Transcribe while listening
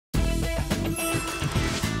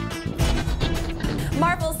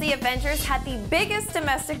The Avengers had the biggest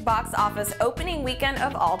domestic box office opening weekend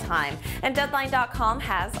of all time, and Deadline.com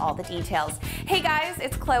has all the details. Hey guys,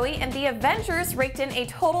 it's Chloe, and The Avengers raked in a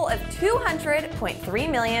total of $200.3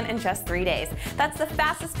 million in just 3 days. That's the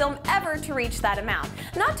fastest film ever to reach that amount.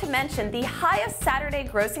 Not to mention the highest Saturday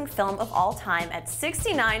grossing film of all time at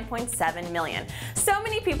 $69.7 million. So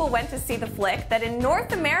many people went to see the flick that in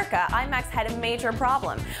North America IMAX had a major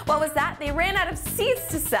problem. What was that? They ran out of seats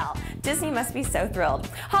to sell. Disney must be so thrilled.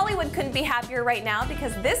 Hollywood couldn't be happier right now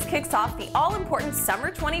because this kicks off the all-important summer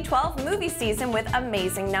 2012 movie season with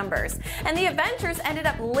amazing numbers. And The Avengers ended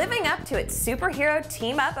up living up to its superhero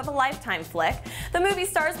team-up of a lifetime flick. The movie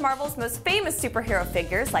stars Marvel's most famous superhero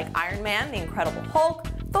figures like Iron Man, the Incredible Hulk,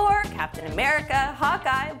 Thor, Captain America,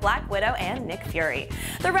 Hawkeye, Black Widow, and Nick Fury.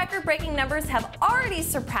 The record-breaking numbers have already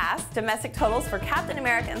surpassed domestic totals for Captain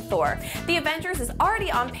America and Thor. The Avengers is already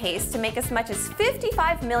on pace to make as much as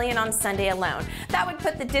 $55 million on Sunday alone. That would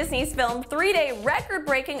put the Disney's film 3-day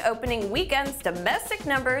record-breaking opening weekend's domestic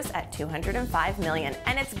numbers at $205 million,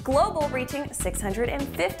 and its global reaching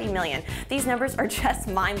 $650 million. These numbers are just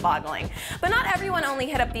mind-boggling. But not everyone only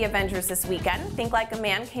hit up The Avengers this weekend. Think Like a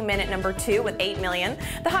Man came in at number 2 with $8 million.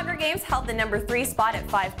 The Hunger Games held the number 3 spot at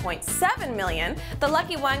 $5.7 million. The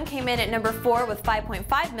Lucky One came in at number 4 with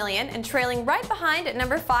 $5.5 million, and trailing right behind at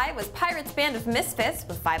number 5 was Pirates Band of Misfits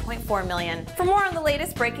with $5.4 million. For more on the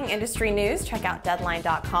latest breaking industry news, check out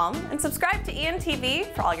Deadline.com and subscribe to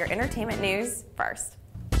ENTV for all your entertainment news first.